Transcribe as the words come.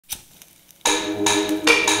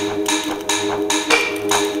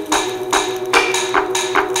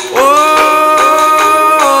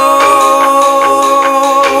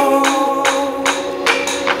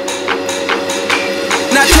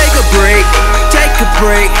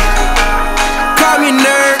break. Calm your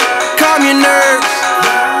nerves, calm your nerves.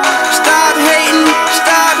 Stop hating,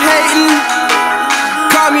 stop hating.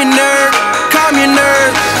 Calm your nerves, calm your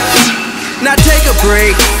nerves. Now take a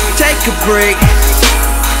break, take a break.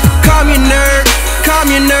 Calm your nerves, calm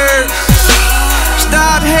your nerves.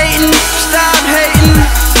 Stop hating, stop hating.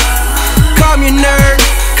 Calm your nerves,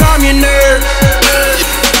 calm your nerves.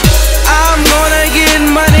 I'm gonna get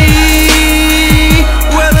money,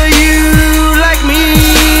 whether you like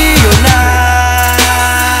me or not.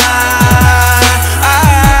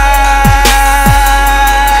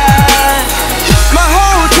 My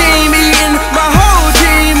whole team eating, my whole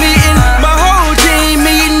team eating, my whole team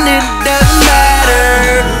eating. It doesn't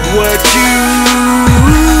matter what you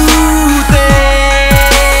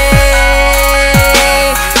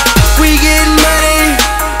think. We getting money,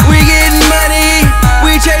 we getting money.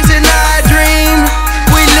 We chasing our dream,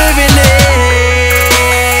 we living it.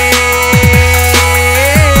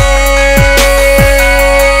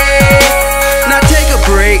 Now take a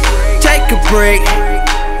break, take a break.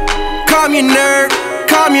 Calm your nerves,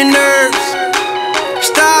 calm your nerves.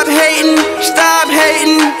 Stop hating, stop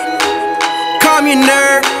hating. Calm your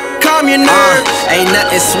nerves, calm your nerves. Ain't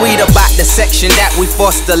nothing sweet about the section that we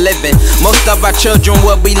forced to live in. Most of our children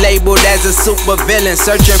will be labeled as a super villain,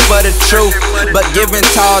 searching for the truth, but giving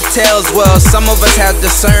tall tales. Well, some of us have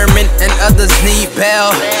discernment and others need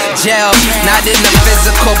bail, jail. Not in the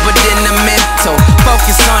physical, but in the mental.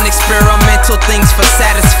 Focus on experimental things for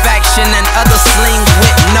satisfaction, and others sling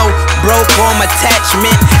with no broke form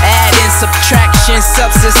attachment. Add in subtraction,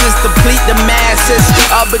 substances deplete the masses,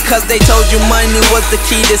 all because they told you money was the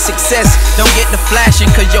key to success. Don't get the flashing,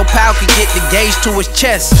 cause your pal could get the gauge to his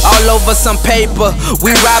chest. All over some paper, we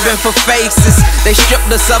robbing for faces. They stripped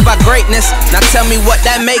us of our greatness, now tell me what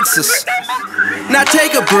that makes us. Now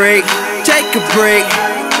take a break, take a break.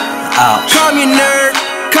 Ouch. Calm your nerves,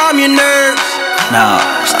 calm your nerves. Now,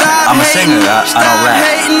 Stop I'm a hating, singer, I stop don't rap,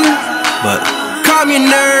 hating. but Calm your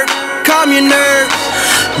nerves, calm your nerves.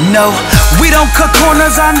 No, we don't cut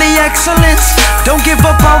corners on the excellence. Don't give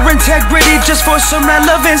up our integrity just for some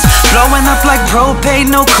relevance. Blowing up like propane,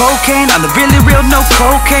 no cocaine. On the really real, no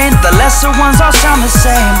cocaine. The lesser ones all sound the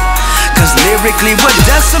same, cause lyrically we're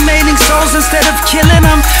decimating souls instead of killing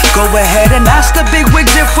them. Go ahead and ask the big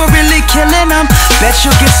wigs if we're really killing them. Bet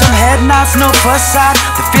you'll get some head nods, no facade.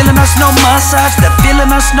 They're feeling us, no massage. They're feeling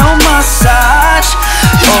us, no massage.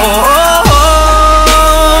 Oh,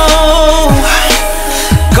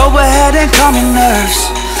 go ahead and calm your nerves.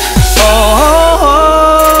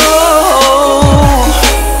 Oh,